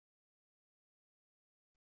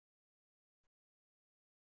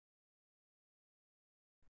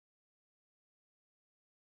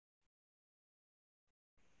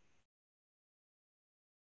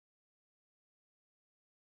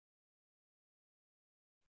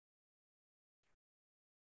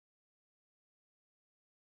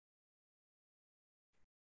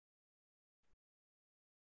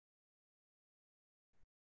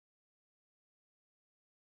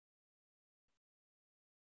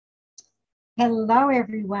Hello,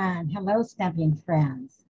 everyone. Hello, Stamping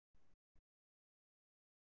friends.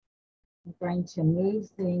 I'm going to move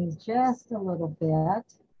things just a little bit.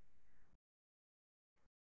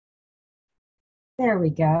 There we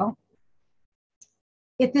go.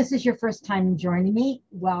 If this is your first time joining me,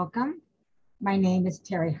 welcome. My name is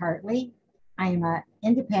Terry Hartley. I am an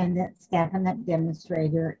independent Stampin'Up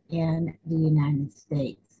demonstrator in the United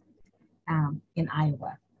States, in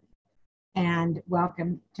Iowa. And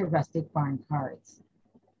welcome to Rustic Barn Cards.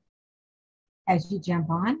 As you jump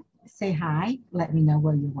on, say hi. Let me know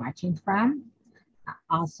where you're watching from.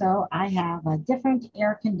 Also, I have a different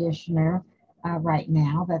air conditioner right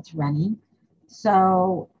now that's running.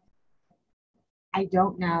 So I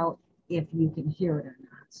don't know if you can hear it or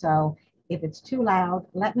not. So if it's too loud,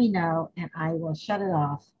 let me know and I will shut it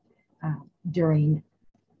off during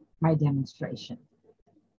my demonstration.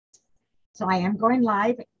 So I am going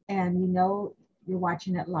live, and you know you're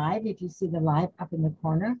watching it live if you see the live up in the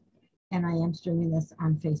corner. And I am streaming this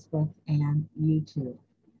on Facebook and YouTube.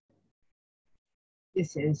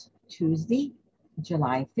 This is Tuesday,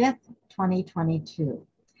 July 5th, 2022.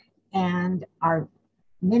 And our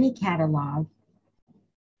mini catalog,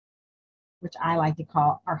 which I like to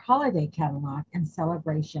call our holiday catalog and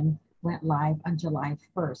celebration, went live on July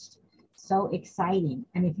 1st. So exciting.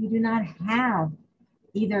 And if you do not have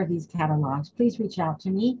either of these catalogs, please reach out to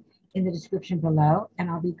me in the description below, and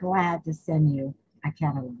I'll be glad to send you a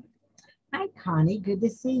catalog. Hi, Connie. Good to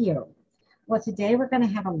see you. Well, today we're going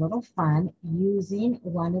to have a little fun using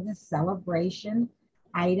one of the celebration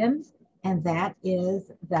items, and that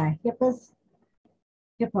is the Hippest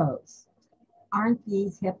Hippos. Aren't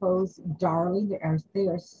these hippos darling? They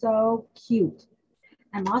are so cute.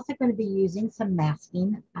 I'm also going to be using some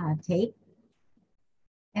masking tape.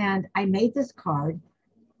 And I made this card,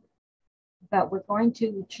 but we're going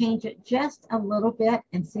to change it just a little bit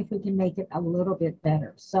and see if we can make it a little bit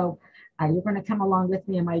better. So you're going to come along with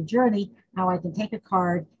me on my journey, how I can take a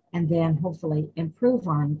card and then hopefully improve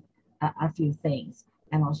on a few things.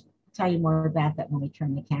 And I'll tell you more about that when we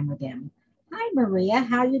turn the camera down. Hi, Maria.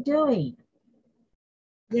 How are you doing?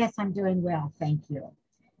 Yes, I'm doing well. Thank you.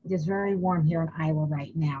 It is very warm here in Iowa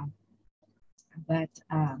right now, but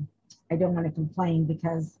I don't want to complain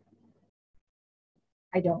because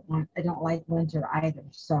I don't like winter either.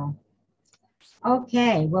 So,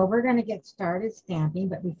 okay, well, we're going to get started stamping,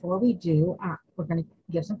 but before we do, we're going to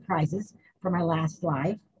give some prizes for my last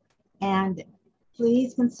live. And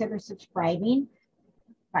please consider subscribing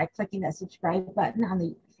by clicking that subscribe button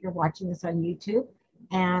if you're watching this on YouTube,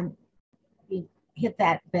 and hit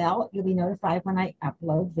that bell. You'll be notified when I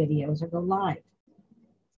upload videos or go live.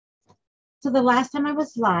 So the last time I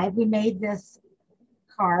was live, we made this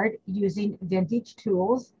card using vintage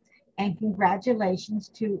tools, and congratulations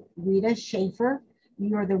to Rita Schaefer.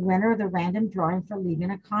 You are the winner of the random drawing for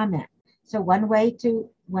leaving a comment. So one way to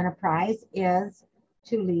win a prize is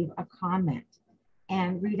to leave a comment.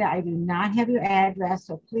 And Rita, I do not have your address,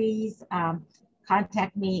 so please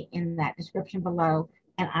contact me in that description below,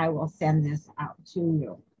 and I will send this out to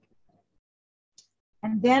you.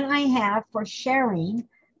 And then I have for sharing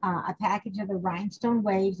a package of the Rhinestone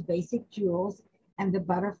Waves Basic Jewels and the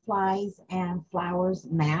Butterflies and Flowers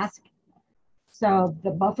Mask. So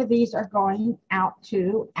both of these are going out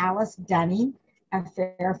to Alice Dunning of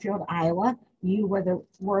Fairfield, Iowa. You were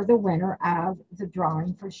the winner of the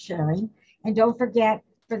drawing for sharing. And don't forget,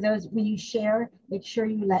 for those, when you share, make sure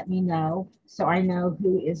you let me know so I know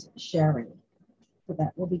who is sharing. So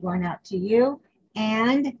that will be going out to you.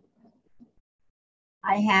 And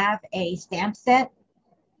I have a stamp set,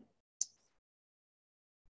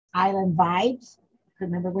 Island Vibes.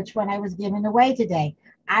 Remember which one I was giving away today.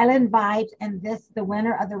 Island Vibes, and this, the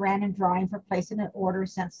winner of the random drawing for placing an order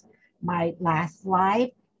since my last live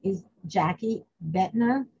is Jackie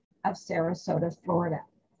Bettner of Sarasota, Florida.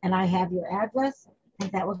 And I have your address,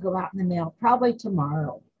 and that will go out in the mail probably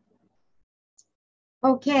tomorrow.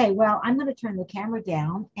 Okay, well, I'm going to turn the camera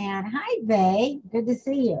down. And hi, Vay. Good to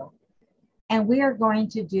see you. And we are going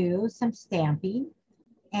to do some stamping.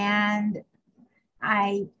 And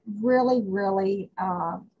I really, really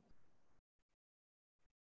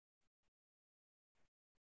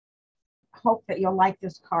hope that you'll like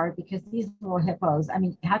this card, because these little hippos, I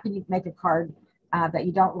mean, how can you make a card that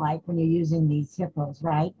you don't like when you're using these hippos,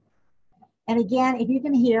 right? And again, if you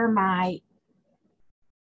can hear my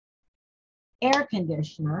air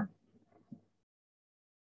conditioner,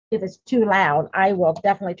 if it's too loud, I will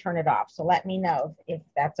definitely turn it off. So let me know if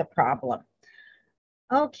that's a problem.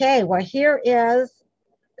 Okay, well, here is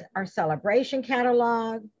our celebration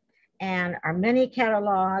catalog and our mini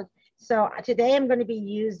catalog. So today I'm going to be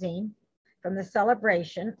using from the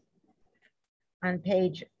celebration on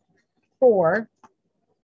page 4,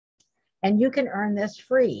 and you can earn this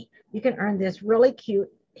free. You can earn this really cute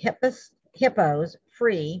Hippest Hippos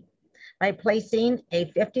free by placing a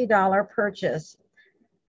 $50 purchase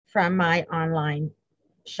from my online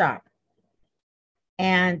shop.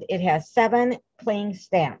 And it has 7 cling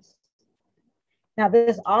stamps. Now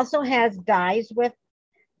this also has dies with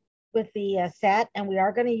the set, and we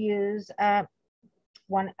are going to use we're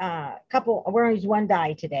going to use 1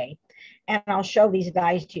 die today, and I'll show these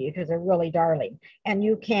dies to you because they're really darling. And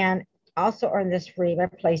you can also earn this free by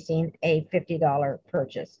placing a $50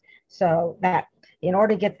 purchase. So that in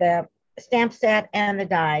order to get the stamp set and the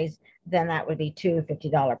dies, then that would be 2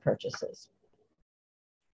 $50 purchases.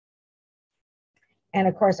 And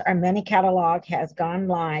of course, our mini catalog has gone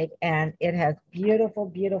live, and it has beautiful,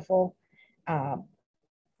 beautiful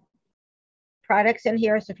products in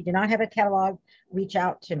here. So if you do not have a catalog, reach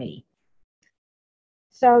out to me.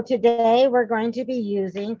 So today we're going to be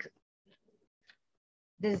using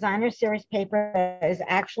designer series paper that is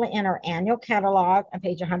actually in our annual catalog on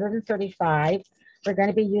page 135. We're going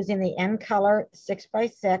to be using the N Color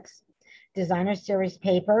 6x6 designer series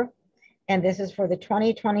paper. And this is for the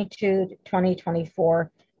 2022 to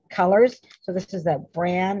 2024 colors. So this is the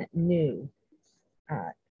brand new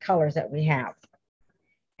colors that we have.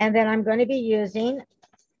 And then I'm going to be using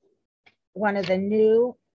one of the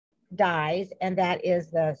new dies, and that is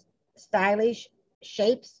the Stylish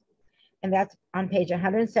Shapes. And that's on page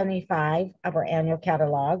 175 of our annual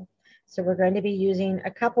catalog. So we're going to be using a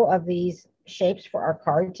couple of these shapes for our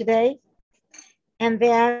card today. And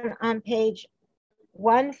then on page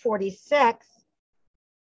 146,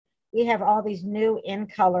 we have all these new in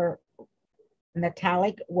color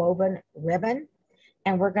metallic woven ribbon,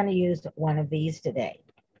 and we're going to use one of these today.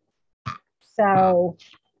 So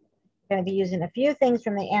I'm going to be using a few things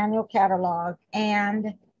from the annual catalog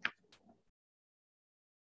and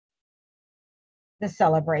the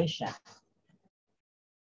celebration.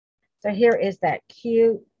 So here is that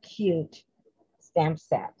cute, cute stamp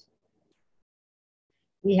set.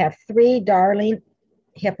 We have 3 darling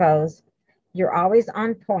hippos. You're always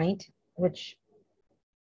on point, which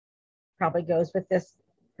probably goes with this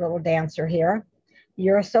little dancer here.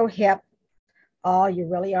 You're so hip. Oh, you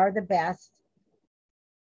really are the best.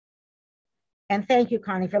 And thank you,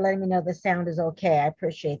 Connie, for letting me know the sound is okay. I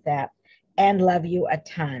appreciate that. And love you a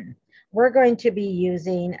ton. We're going to be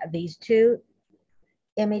using these 2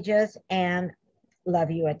 images and love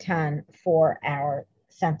you a ton for our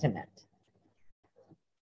sentiment.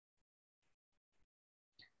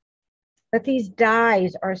 But these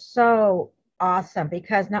dies are so awesome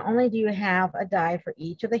because not only do you have a die for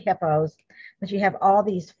each of the hippos, but you have all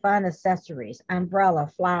these fun accessories, umbrella,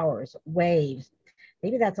 flowers, waves.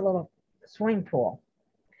 Maybe that's a little swimming pool,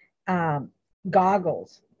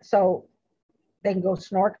 goggles, so they can go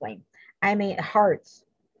snorkeling. I mean, hearts.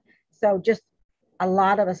 So just a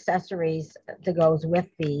lot of accessories that goes with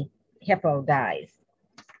the hippo dies.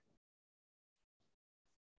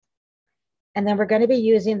 And then we're going to be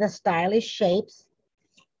using the Stylish Shapes.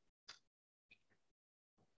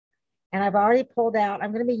 And I've already pulled out,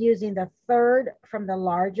 I'm going to be using the 3rd from the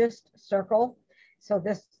largest circle. So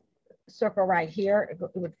this circle right here, it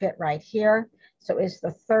would fit right here. So it's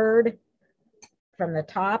the 3rd from the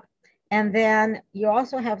top. And then you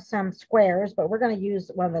also have some squares, but we're going to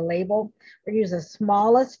use one of the label. We're going to use the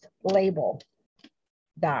smallest label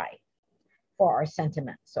die for our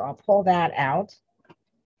sentiment. So I'll pull that out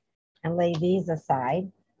and lay these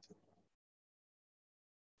aside.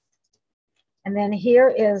 And then here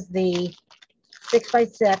is the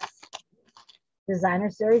 6x6 designer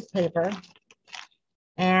series paper,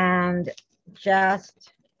 and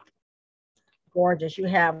just gorgeous. You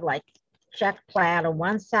have like check plaid on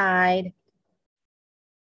one side.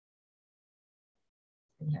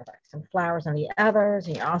 You have some flowers on the others,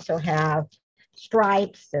 and you also have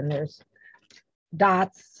stripes, and there's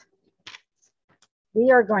dots.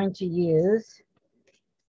 We are going to use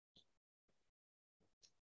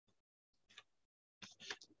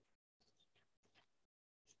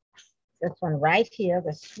this one right here,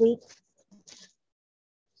 the Sweet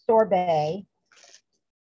Sorbet.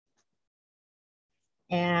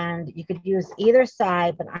 And you could use either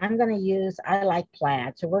side, but I'm going to use, I like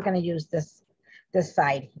plaid, so we're going to use this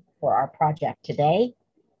side for our project today.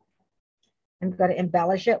 I'm going to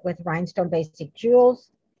embellish it with rhinestone basic jewels.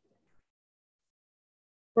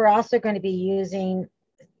 We're also going to be using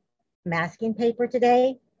masking paper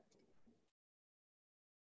today.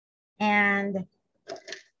 And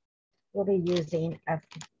we'll be using a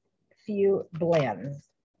few blends,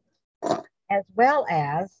 as well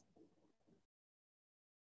as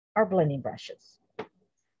our blending brushes.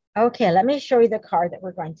 Okay, let me show you the card that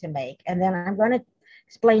we're going to make. And then I'm going to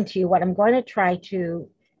explain to you what I'm going to try to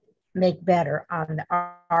make better on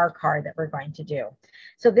our card that we're going to do.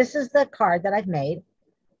 So this is the card that I've made.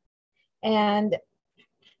 And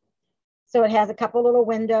so it has a couple little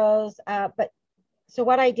windows, so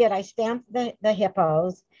what I did, I stamped the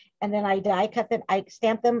hippos, and then I die cut them. I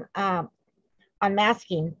stamped them on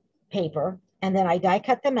masking paper, and then I die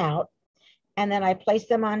cut them out, and then I placed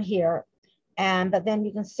them on here. But then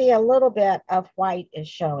you can see a little bit of white is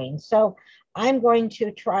showing. So I'm going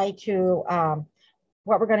to try to,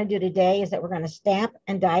 what we're going to do today is that we're going to stamp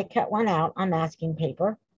and die cut one out on masking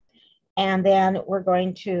paper. And then we're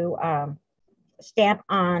going to stamp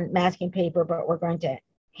on masking paper, but we're going to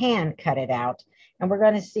hand cut it out. And we're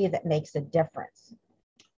going to see if it makes a difference.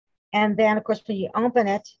 And then, of course, when you open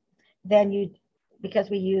it, then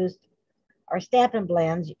because we used our Stampin'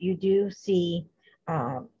 blends, you do see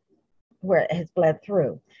where it has bled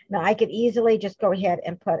through. Now, I could easily just go ahead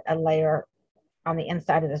and put a layer on the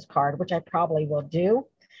inside of this card, which I probably will do.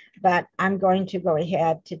 But I'm going to go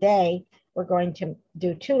ahead today. We're going to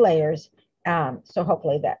do 2 layers. So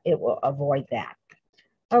hopefully that it will avoid that.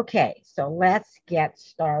 Okay, so let's get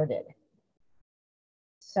started.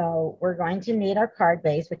 So we're going to need our card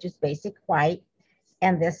base, which is basic white.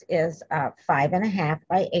 And this is 5.5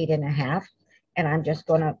 by 8.5. And I'm just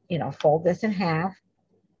going to, fold this in half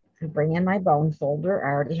and bring in my bone folder.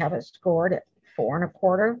 I already have it scored at 4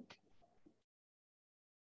 1/4.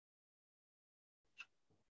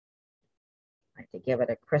 I like to give it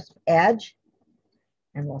a crisp edge.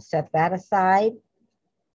 And we'll set that aside.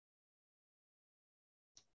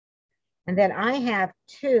 And then I have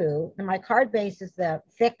 2, and my card base is the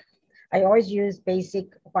thick. I always use basic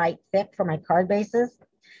white thick for my card bases.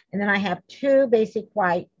 And then I have 2 basic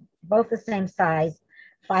white, both the same size,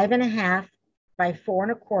 5.5 by 4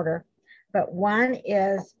 1/4. But one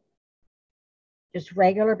is just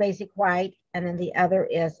regular basic white, and then the other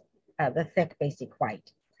is the thick basic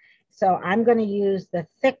white. So I'm going to use the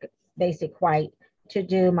thick basic white to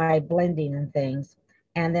do my blending and things.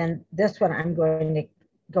 And then this one, I'm going to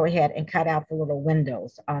go ahead and cut out the little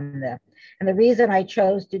windows on and the reason I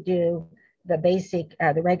chose to do the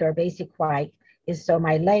regular basic white is so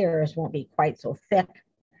my layers won't be quite so thick,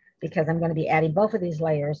 because I'm going to be adding both of these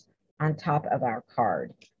layers on top of our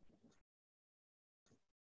card.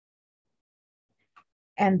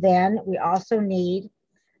 And then we also need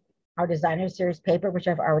our designer series paper, which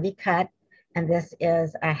I've already cut. And this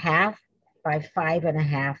is 1/2 by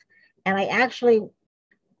 5.5. And I actually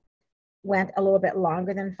went a little bit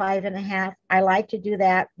longer than 5.5. I like to do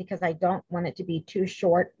that because I don't want it to be too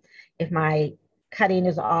short if my cutting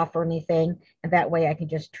is off or anything. And that way I can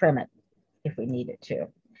just trim it if we need it to.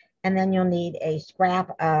 And then you'll need a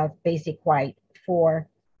scrap of basic white for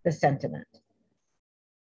the sentiment.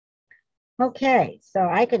 Okay,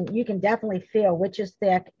 so you can definitely feel which is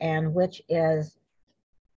thick and which is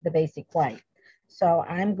the basic white. So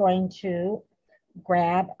I'm going to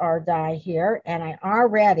grab our die here, and I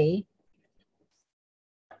already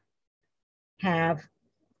have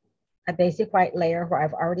a basic white layer where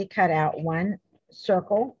I've already cut out 1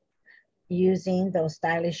 circle using those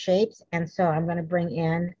stylish shapes. And so I'm going to bring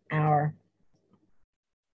in our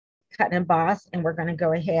cut and emboss, and we're going to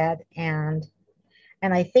go ahead and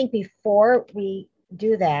I think before we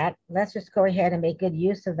do that, let's just go ahead and make good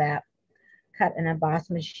use of that cut and emboss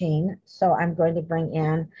machine. So I'm going to bring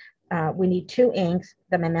in, we need 2 inks,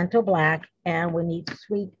 the Memento Black, and we need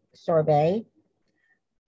Sweet Sorbet.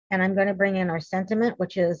 And I'm going to bring in our sentiment,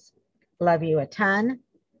 which is Love You a Ton.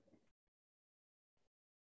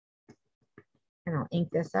 And I'll ink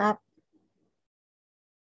this up.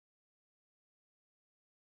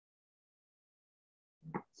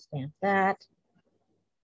 Stamp that.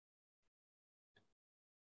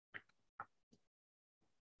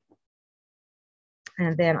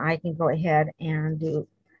 And then I can go ahead and do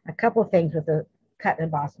a couple things with the cut and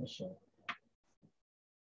emboss machine.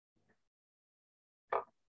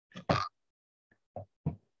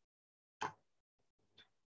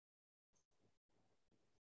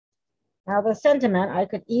 Now the sentiment, I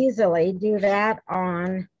could easily do that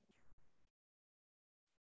on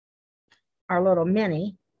our little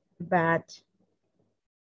mini, but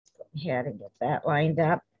go ahead and get that lined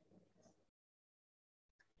up.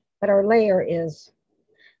 But our layer is,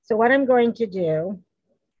 so what I'm going to do,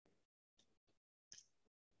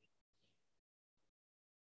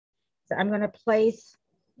 so I'm going to place,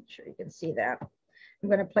 make sure you can see that. I'm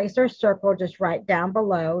going to place our circle just right down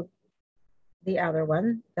below the other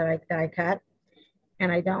one that I cut.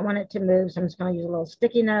 And I don't want it to move, so I'm just going to use a little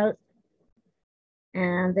sticky note.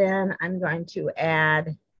 And then I'm going to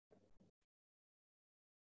add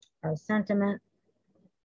our sentiment,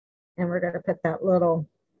 and we're going to put that little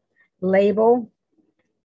label.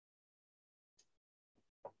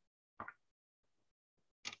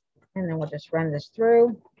 And then we'll just run this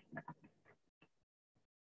through.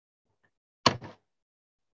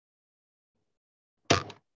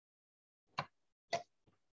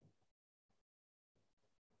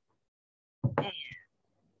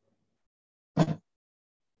 And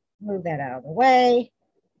move that out of the way.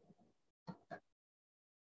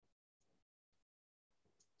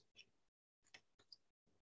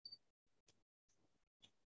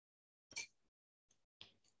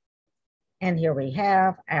 And here we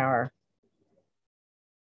have our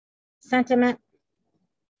sentiment.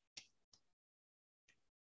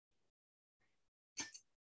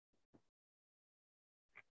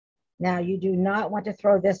 Now you do not want to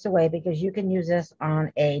throw this away because you can use this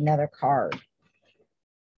on another card.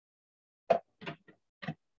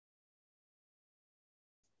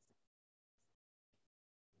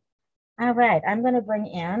 All right, I'm going to bring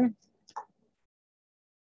in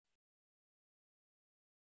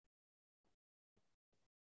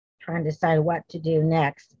trying to decide what to do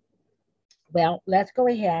next. Well, let's go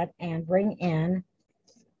ahead and bring in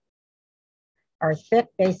our thick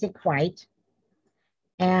basic white,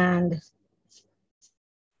 and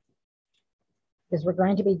because we're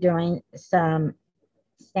going to be doing some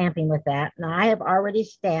stamping with that. Now I have already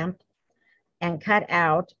stamped and cut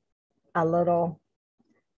out a little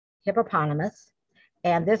hippopotamus,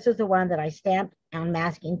 and this is the one that I stamped on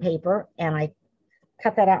masking paper, and I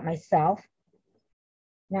cut that out myself.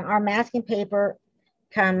 Now our masking paper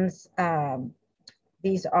comes,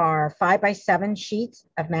 these are 5x7 sheets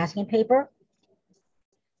of masking paper.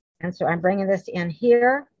 And so I'm bringing this in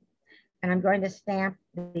here, and I'm going to stamp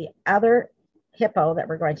the other hippo that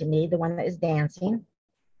we're going to need, the one that is dancing.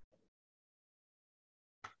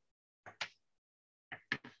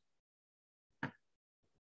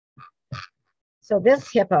 So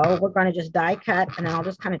this hippo, we're going to just die cut, and then I'll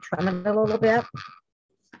just kind of trim it a little bit.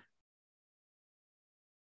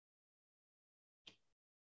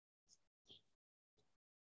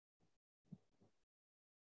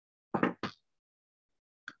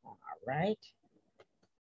 All right.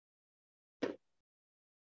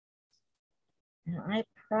 And I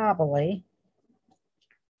probably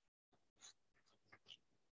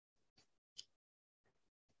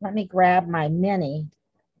let me grab my mini.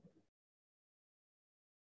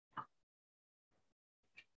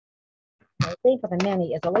 I think the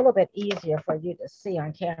mini is a little bit easier for you to see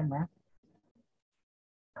on camera.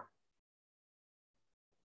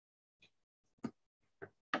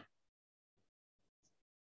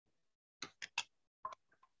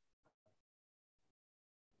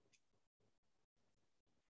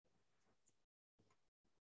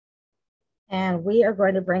 And we are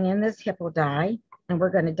going to bring in this hippo die, and we're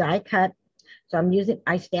going to die cut. So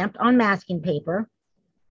I stamped on masking paper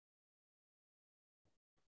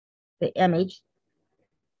the image,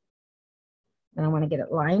 and I want to get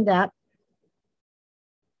it lined up.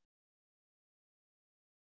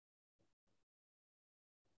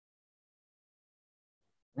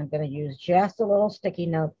 I'm going to use just a little sticky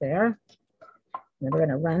note there. And then we're going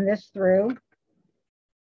to run this through.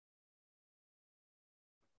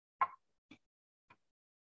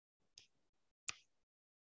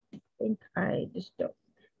 I think I just don't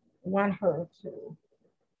want her to.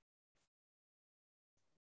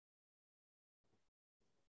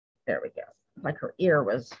 There we go. Like her ear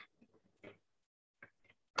was.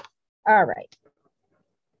 All right.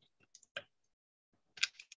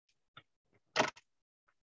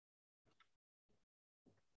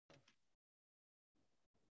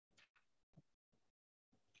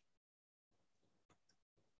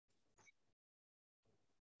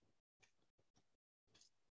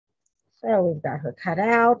 So we've got her cut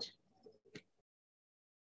out.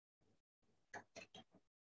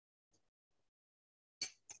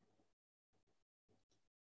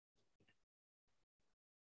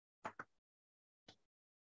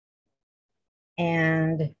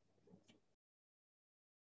 And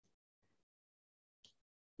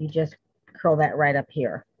you just curl that right up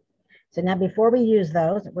here. So now before we use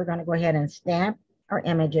those, we're going to go ahead and stamp our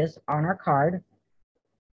images on our card.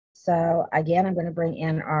 So again, I'm going to bring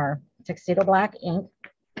in our tuxedo black ink.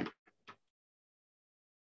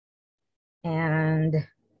 And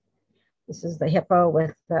this is the hippo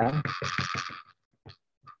with the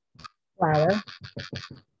flower.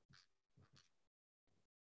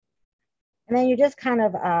 And then you just kind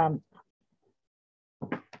of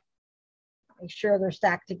make sure they're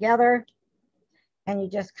stacked together, and you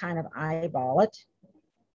just kind of eyeball it.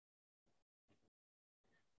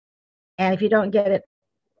 And if you don't get it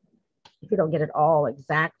If you don't get it all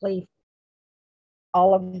exactly,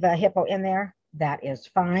 all of the hippo in there, that is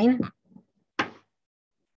fine.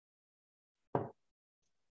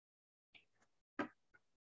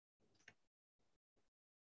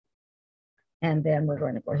 And then we're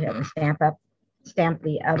going to go ahead and stamp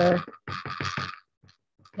the other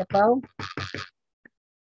hippo.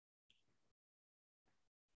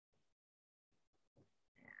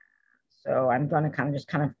 So I'm going to just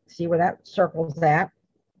see where that circle's at.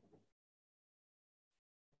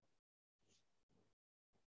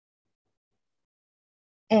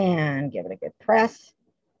 And give it a good press.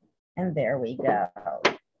 And there we go.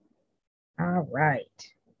 All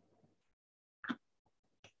right.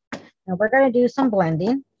 Now we're going to do some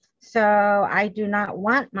blending. So I do not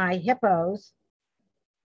want my hippos.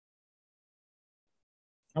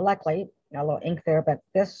 Luckily, a little ink there, but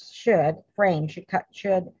this frame should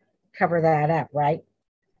cover that up, right?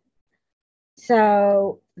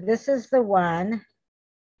 So this is the one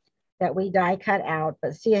that we die cut out,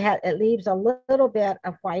 but see it leaves a little bit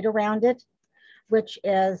of white around it, which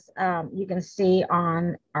is, you can see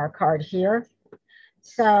on our card here.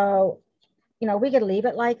 So, we could leave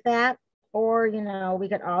it like that, or, we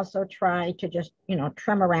could also try to just,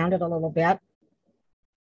 trim around it a little bit.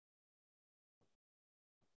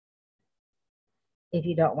 If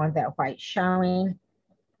you don't want that white showing,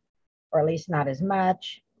 or at least not as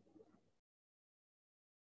much.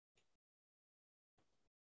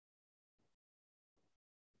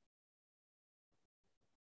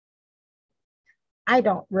 I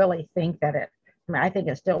don't really think that I think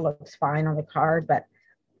it still looks fine on the card, but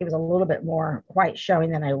it was a little bit more white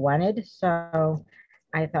showing than I wanted. So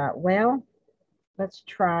I thought, well, let's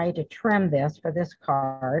try to trim this for this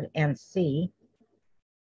card and see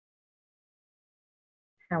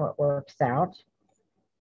how it works out.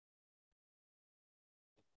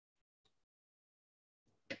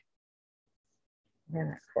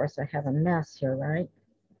 And of course I have a mess here, right?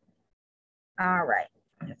 All right,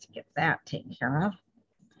 let's get that taken care of.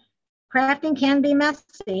 Crafting can be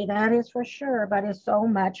messy, that is for sure, but it's so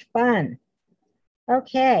much fun.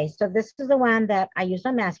 Okay, so this is the one that I used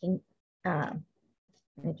on masking. But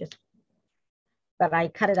I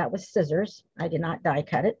cut it out with scissors. I did not die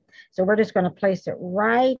cut it. So we're just going to place it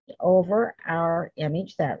right over our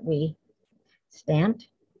image that we stamped.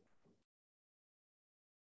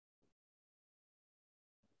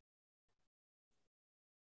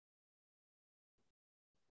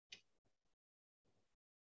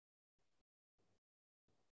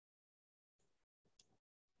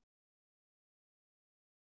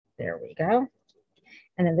 There we go.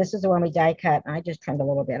 And then this is the one we die cut. I just trimmed a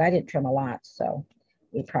little bit. I didn't trim a lot, so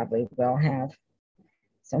we probably will have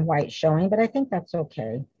some white showing, but I think that's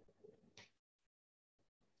okay.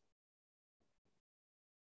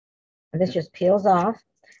 And this just peels off.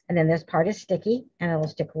 And then this part is sticky, and it will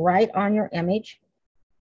stick right on your image.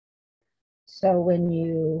 So when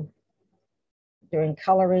you doing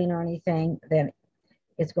coloring or anything, then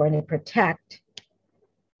it's going to protect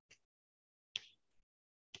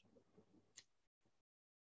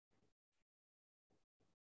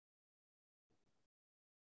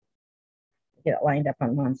get it lined up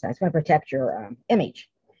on one side. It's going to protect your image.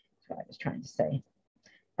 That's what I was trying to say.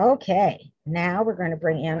 Okay, now we're going to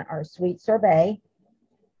bring in our sweet sorbet.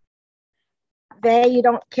 You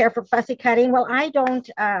don't care for fussy cutting? Well, I don't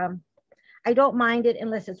mind it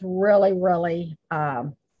unless it's really, really,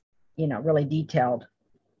 really detailed.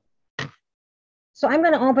 So I'm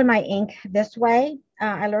going to open my ink this way.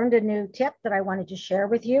 I learned a new tip that I wanted to share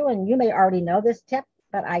with you, and you may already know this tip,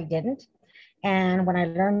 but I didn't. And when I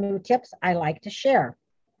learn new tips, I like to share.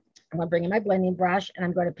 I'm going to bring in my blending brush, and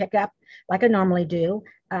I'm going to pick up, like I normally do,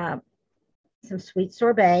 some sweet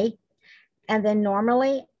sorbet. And then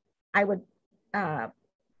normally I would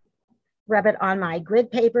rub it on my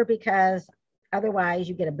grid paper, because otherwise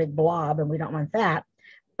you get a big blob and we don't want that.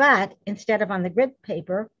 But instead of on the grid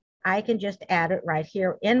paper, I can just add it right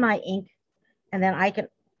here in my ink, and then I can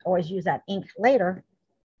always use that ink later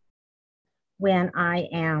when I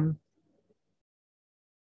am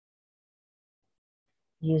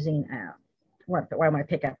using where I want to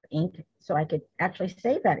pick up ink, so I could actually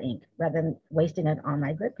save that ink rather than wasting it on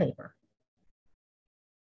my grid paper.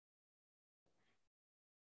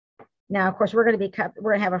 Now, of course, we're going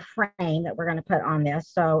to have a frame that we're going to put on this,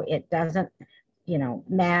 so it doesn't,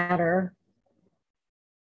 matter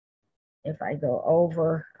if I go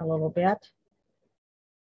over a little bit.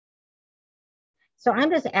 So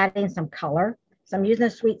I'm just adding some color. So I'm using a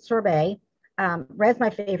sweet sorbet. Red's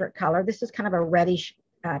my favorite color. This is kind of a reddish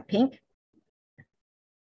pink.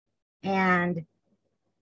 And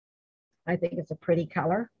I think it's a pretty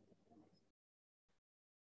color.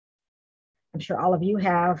 sure all of you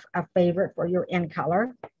have a favorite for your end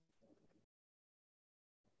color.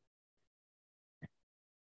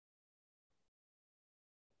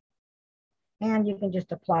 And you can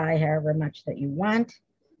just apply however much that you want.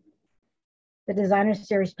 The designer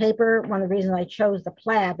series paper, one of the reasons I chose the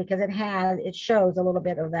plaid, because it shows a little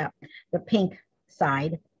bit of that, the pink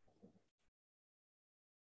side.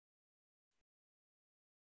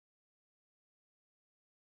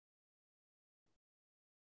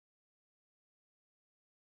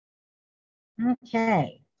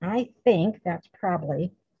 Okay, I think that's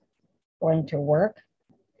probably going to work.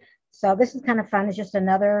 So this is kind of fun. It's just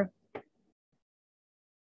another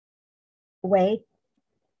way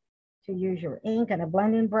to use your ink and a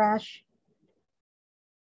blending brush.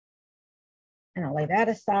 And I'll lay that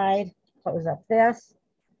aside, close up this.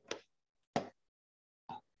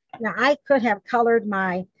 Now I could have colored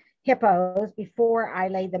my hippos before I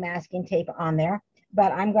laid the masking tape on there,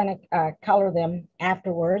 but I'm going to color them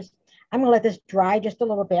afterwards. I'm going to let this dry just a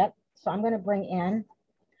little bit. So I'm going to bring in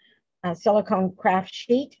a silicone craft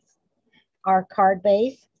sheet, our card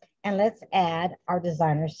base, and let's add our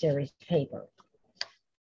designer series paper.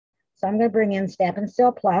 So I'm going to bring in Stampin'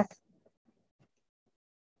 Seal Plus.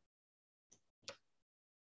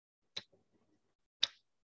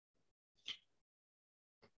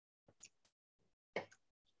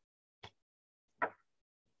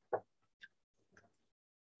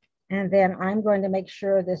 And then I'm going to make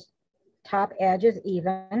sure this top edge is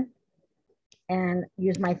even and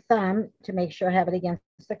use my thumb to make sure I have it against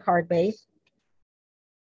the card base.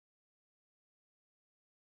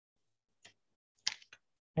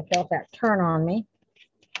 I felt that turn on me.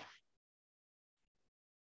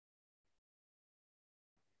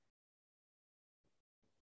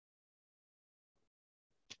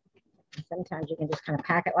 Sometimes you can just kind of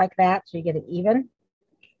pack it like that so you get it even.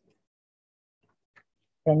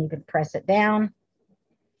 Then you can press it down.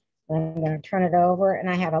 I'm going to turn it over, and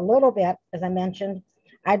I have a little bit, as I mentioned,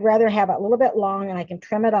 I'd rather have it a little bit long and I can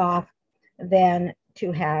trim it off than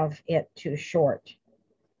to have it too short.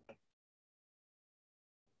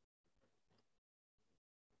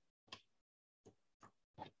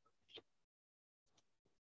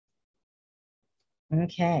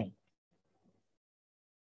 Okay.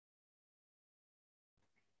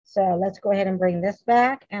 So let's go ahead and bring this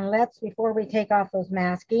back, and let's, before we take off those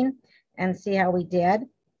masking and see how we did,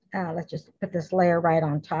 let's just put this layer right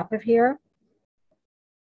on top of here.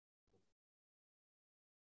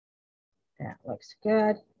 That looks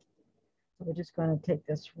good. So we're just going to take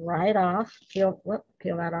this right off, peel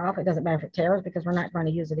that off. It doesn't matter if it tears because we're not going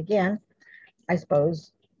to use it again. I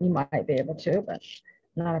suppose you might be able to, but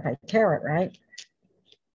not if I tear it, right?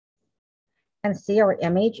 And see, our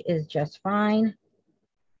image is just fine.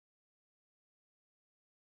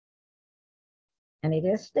 And it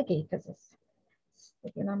is sticky because it's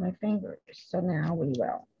sticking on my fingers. So now we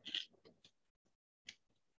will.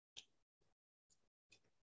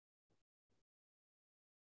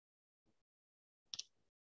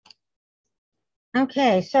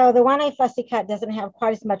 Okay, so the one I fussy cut doesn't have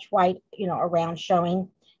quite as much white, around showing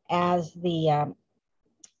as the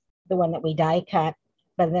one that we die cut,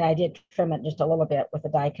 but then I did trim it just a little bit with the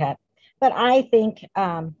die cut. But I think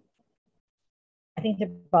they're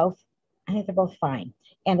both fine,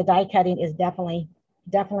 and the die cutting is definitely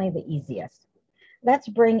the easiest. Let's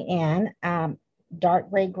bring in dark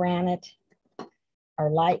gray granite or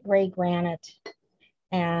light gray granite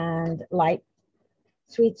and light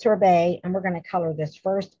sweet sorbet, and we're going to color this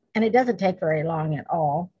first, and it doesn't take very long at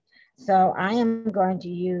all. So I am going to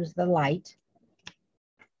use the light,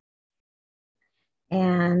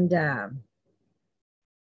 and just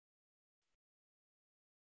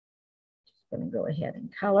going to go ahead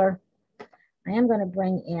and color. I am going to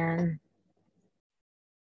bring in,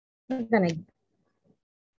 I'm going to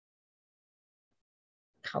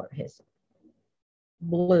color his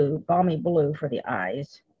blue, balmy blue for the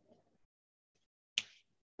eyes.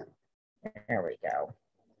 There we go.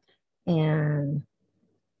 And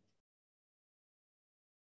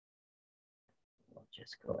we'll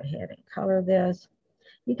just go ahead and color this.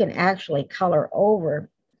 You can actually color over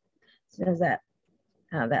as soon as that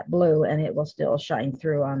blue, and it will still shine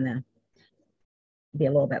through on the, be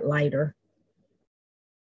a little bit lighter.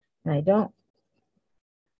 And I don't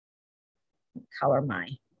color my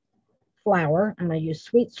flower. I'm going to use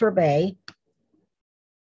sweet sorbet.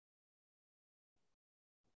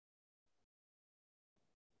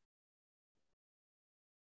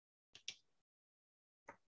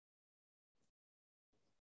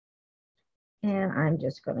 And I'm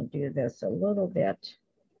just going to do this a little bit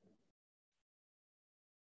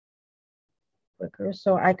quicker.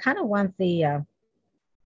 So I kind of want the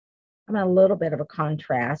I'm a little bit of a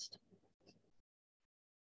contrast.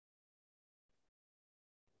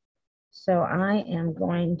 So I am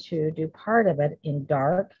going to do part of it in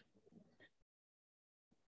dark,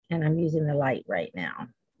 and I'm using the light right now.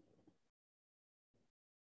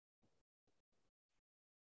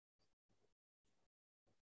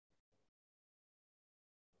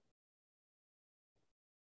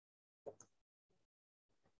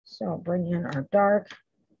 So I'll bring in our dark,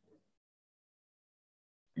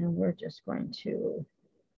 and we're just going to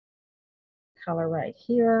color right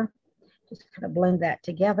here. Just kind of blend that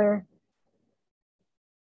together.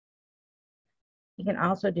 You can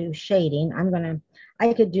also do shading.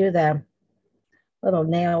 I could do the little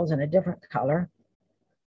nails in a different color,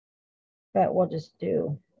 but we'll just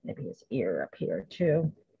do maybe his ear up here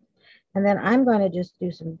too. And then I'm going to just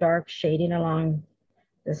do some dark shading along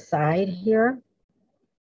the side here.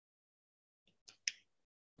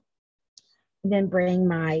 And then bring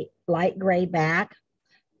my light gray back,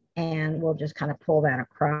 and we'll just kind of pull that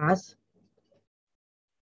across.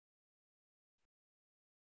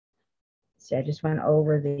 See, I just went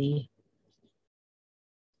over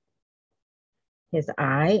his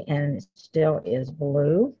eye, and it still is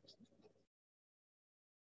blue.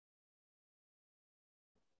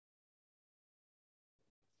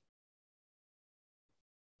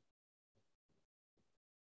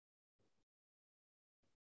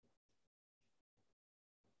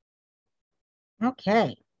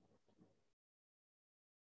 Okay.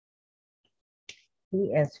 He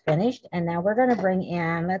is finished. And now we're going to bring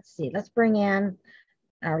in, let's bring in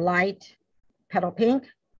our light petal pink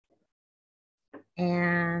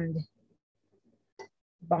and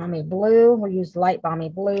balmy blue. We'll use light balmy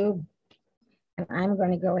blue. And I'm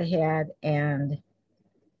going to go ahead and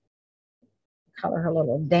color her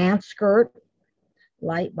little dance skirt,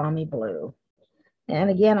 light balmy blue. And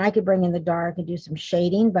again, I could bring in the dark and do some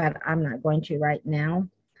shading, but I'm not going to right now,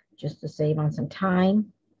 just to save on some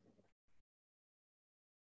time.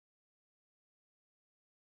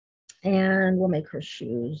 And we'll make her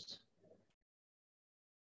shoes.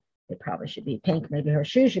 They probably should be pink. Maybe her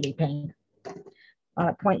shoes should be pink.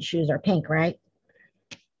 Point shoes are pink, right?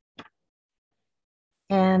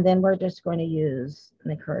 And then we're just going to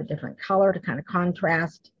make her a different color to kind of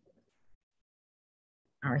contrast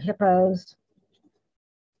our hippos.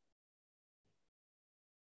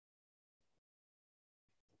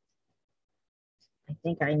 I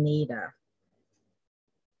think I need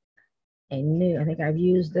a new, I think I've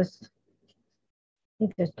used this. I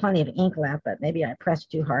think there's plenty of ink left, but maybe I pressed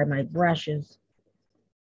too hard. My brush is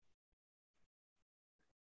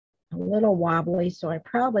a little wobbly, so I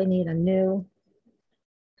probably need a new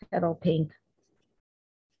petal pink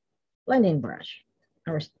blending brush,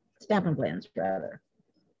 or Stampin' Blends rather.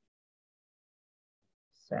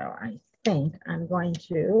 So I think I'm going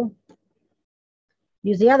to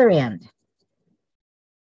use the other end.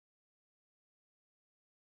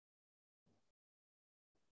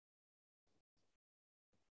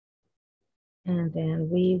 And then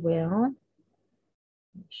we will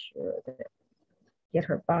make sure that get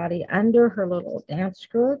her body under her little dance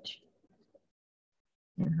skirt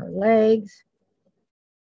and her legs.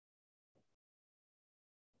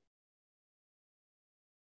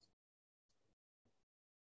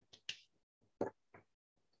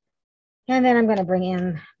 And then I'm going to bring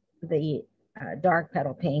in the dark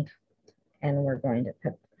petal pink, and we're going to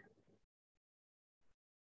put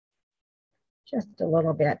just a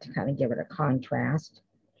little bit to kind of give it a contrast.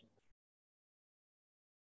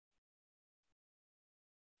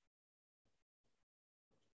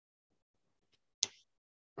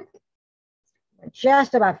 We're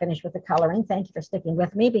just about finished with the coloring. Thank you for sticking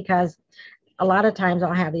with me, because a lot of times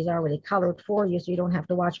I'll have these already colored for you, so you don't have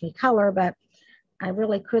to watch me color, but I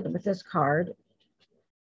really could with this card.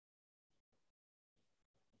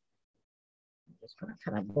 I'm just going to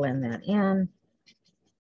kind of blend that in.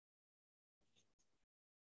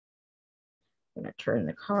 I'm going to turn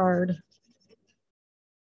the card.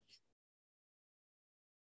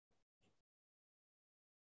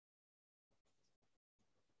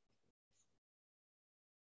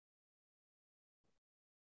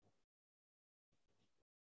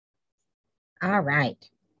 All right.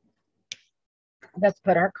 Let's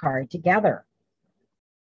put our card together.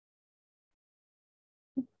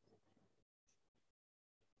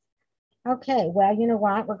 Okay, well, you know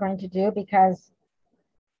what we're going to do, because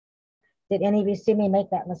did any of you see me make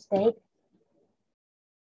that mistake?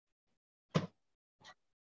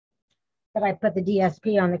 That I put the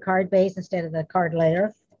DSP on the card base instead of the card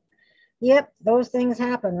layer? Yep, those things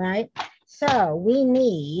happen, right? So we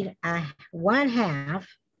need a 1/2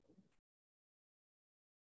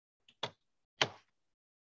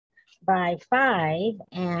 by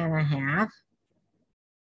 5.5.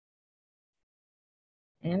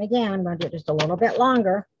 And again, I'm going to do it just a little bit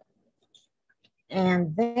longer.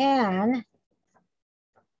 And then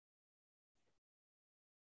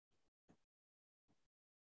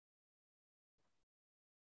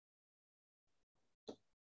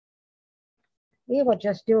we will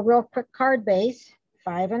just do a real quick card base,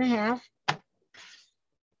 5.5. There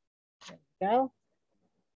we go.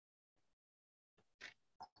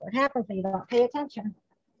 What happens when you don't pay attention?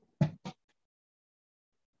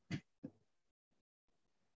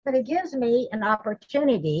 But it gives me an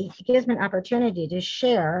opportunity. It gives me an opportunity to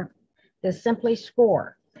share the Simply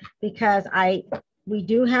score, because we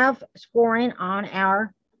do have scoring on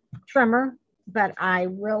our trimmer, but I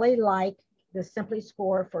really like the Simply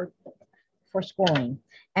score for scoring.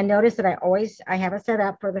 And notice that I have it set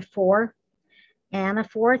up for the 4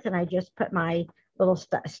 1/4, and I just put my little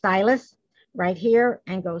stylus right here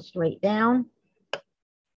and go straight down.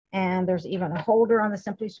 And there's even a holder on the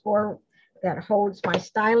Simply score that holds my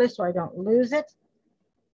stylus so I don't lose it.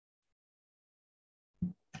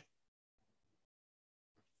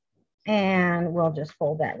 And we'll just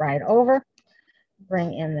fold that right over.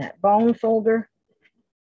 Bring in that bone folder.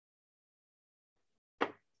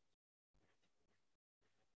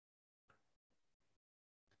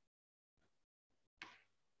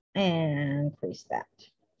 And crease that.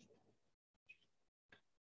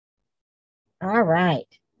 All right.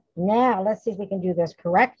 Now let's see if we can do this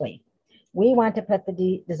correctly. We want to put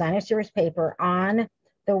the designer series paper on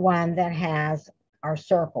the one that has our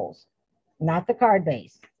circles, not the card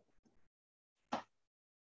base.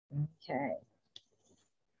 Okay.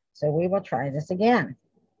 So we will try this again.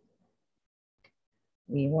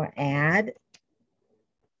 We will add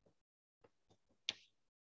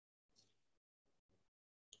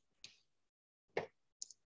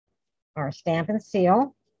our stamp and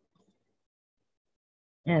seal.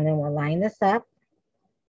 And then we'll line this up.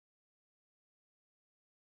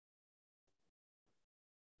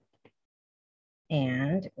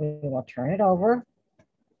 And we will turn it over.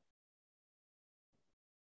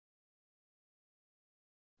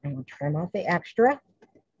 And we'll trim off the extra.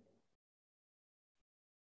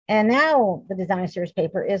 And now the design series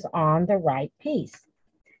paper is on the right piece.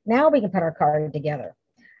 Now we can put our card together.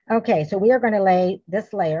 Okay, so we are going to lay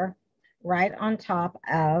this layer right on top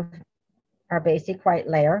of our basic white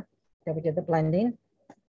layer that we did the blending.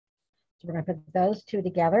 So we're going to put those two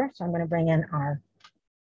together. So I'm going to bring in our,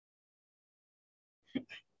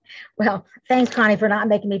 well, thanks, Connie, for not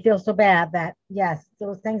making me feel so bad that, yes,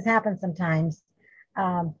 those things happen sometimes.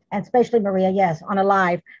 And especially Maria, yes, on a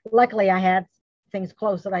live. Luckily, I had things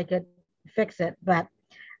close that I could fix it, but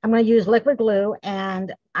I'm going to use liquid glue,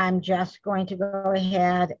 and I'm just going to go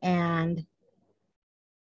ahead and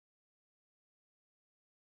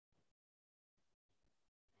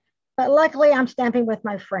but luckily I'm stamping with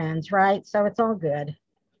my friends, right? So it's all good.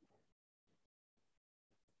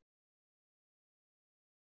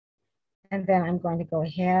 And then I'm going to go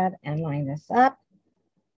ahead and line this up.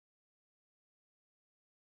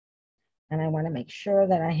 And I want to make sure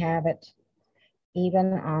that I have it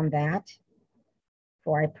even on that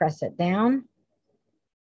before I press it down.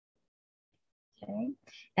 Okay.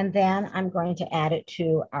 And then I'm going to add it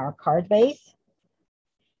to our card base.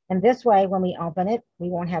 And this way, when we open it, we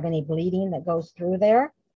won't have any bleeding that goes through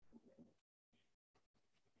there.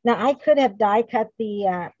 Now I could have die cut the,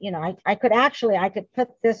 I could put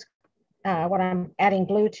this, what I'm adding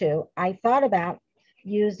glue to. I thought about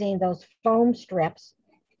using those foam strips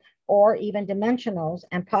or even dimensionals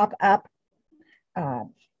and pop up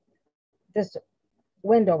this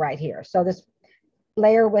window right here. So this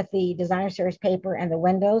layer with the designer series paper and the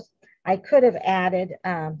windows, I could have added,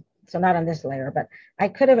 so not on this layer, but I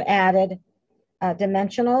could have added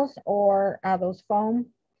dimensionals or those foam,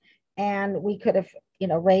 and we could have,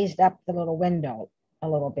 raised up the little window a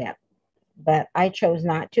little bit. But I chose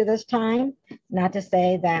not to this time. Not to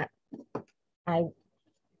say that I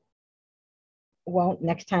won't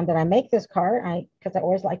next time that I make this card, because I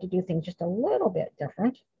always like to do things just a little bit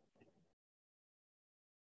different.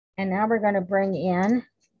 And now we're going to bring in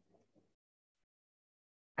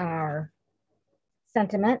our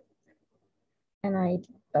sentiment. And I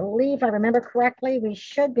believe, if I remember correctly, we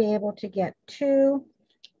should be able to get 2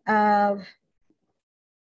 of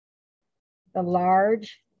the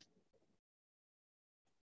large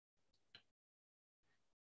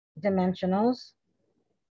dimensionals.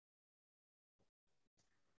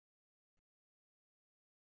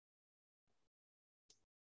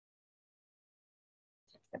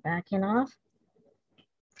 Take the backing off.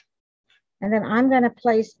 And then I'm going to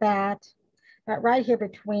place that right here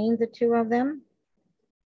between the 2 of them.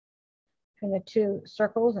 between the two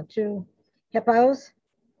circles, the two hippos,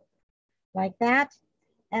 like that.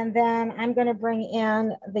 And then I'm going to bring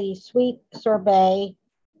in the Sweet Sorbet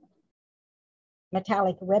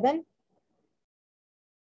metallic ribbon.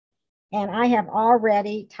 And I have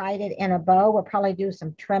already tied it in a bow. We'll probably do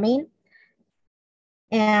some trimming.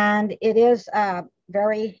 And it is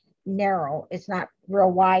very narrow. It's not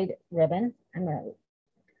real wide ribbon. I'm going to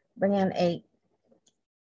bring in a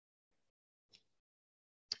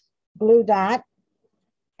blue dot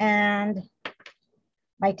and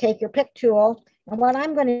my take your pick tool. And what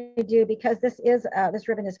I'm going to do, because this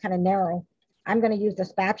ribbon is kind of narrow, I'm going to use the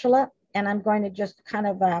spatula and I'm going to just kind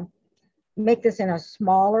of make this in a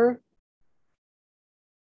smaller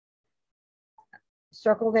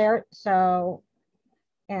circle there. So,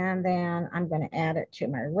 and then I'm going to add it to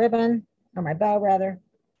my ribbon, or my bow rather.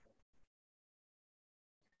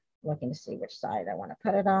 Looking to see which side I want to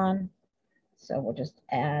put it on. So we'll just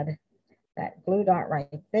add that glue dot right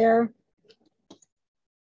there.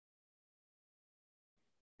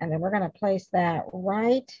 And then we're going to place that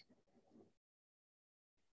right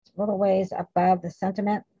a little ways above the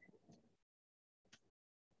sentiment.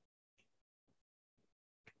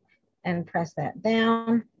 And press that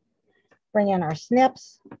down. Bring in our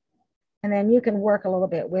snips. And then you can work a little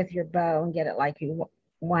bit with your bow and get it like you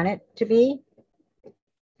want it to be.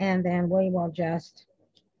 And then we will just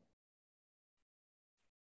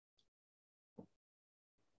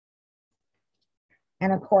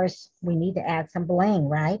and of course, we need to add some bling,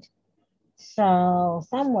 right? So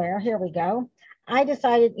somewhere, here we go. I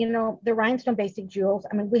decided, you know, the rhinestone basic jewels,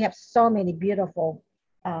 I mean, we have so many beautiful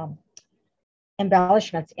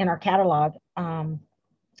embellishments in our catalog.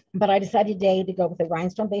 But I decided today to go with the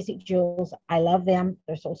rhinestone basic jewels. I love them.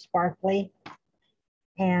 They're so sparkly.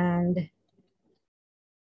 And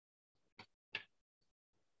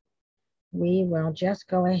we will just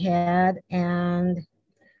go ahead and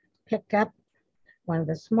pick up one of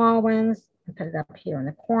the small ones and put it up here in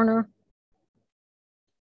the corner.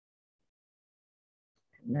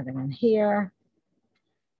 Another one here.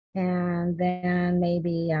 And then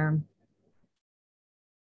maybe, oh,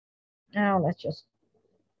 let's just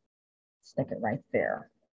stick it right there.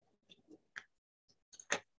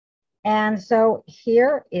 And so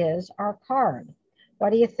here is our card.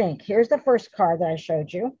 What do you think? Here's the first card that I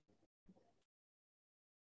showed you.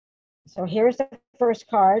 So here's the first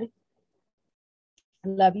card. I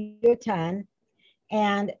love you a ton.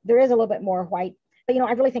 And there is a little bit more white, but you know,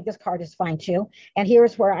 I really think this card is fine too. And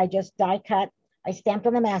here's where I just die cut. I stamped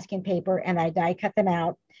on the masking paper and I die cut them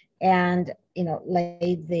out and, you know,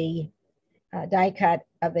 laid the die cut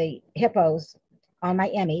of the hippos on my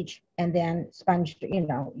image and then sponged, you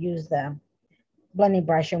know, use the blending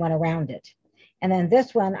brush and went around it. And then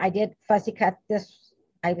this one, I did fussy cut this.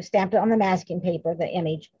 I stamped it on the masking paper, the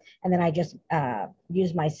image, and then I just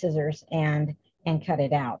used my scissors and cut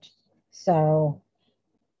it out. So,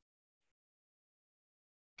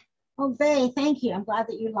 oh, Vay, thank you. I'm glad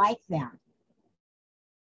that you like them.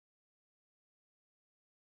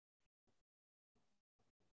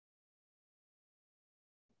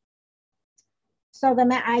 So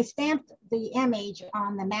I stamped the image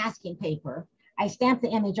on the masking paper. I stamped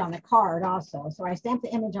the image on the card also. So I stamped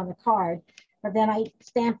the image on the card, but then I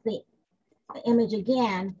stamped the image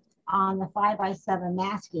again on the 5x7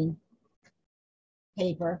 masking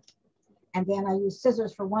paper. And then I used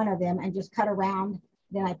scissors for one of them and just cut around.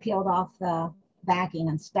 Then I peeled off the backing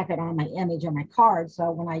and stuck it on my image on my card.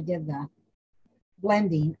 So when I did the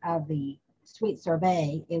blending of the Sweet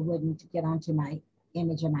Sorbet, it wouldn't get onto my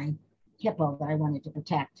image of my hippo that I wanted to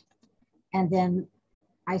protect. And then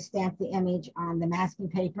I stamped the image on the masking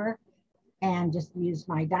paper and just used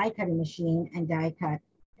my die cutting machine and die cut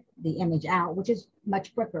the image out, which is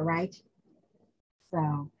much quicker, right?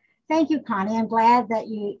 So thank you, Connie. I'm glad that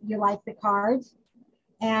you like the cards.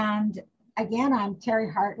 And again, I'm Terry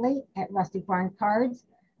Hartley at Rustic Barn Cards.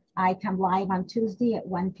 I come live on Tuesday at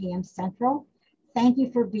 1 p.m. Central. Thank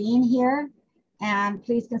you for being here. And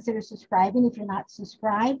please consider subscribing if you're not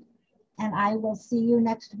subscribed. And I will see you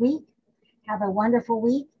next week. Have a wonderful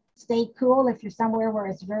week. Stay cool if you're somewhere where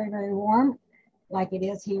it's very, very warm, like it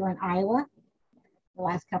is here in Iowa the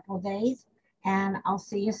last couple of days. And I'll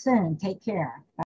see you soon. Take care. Bye.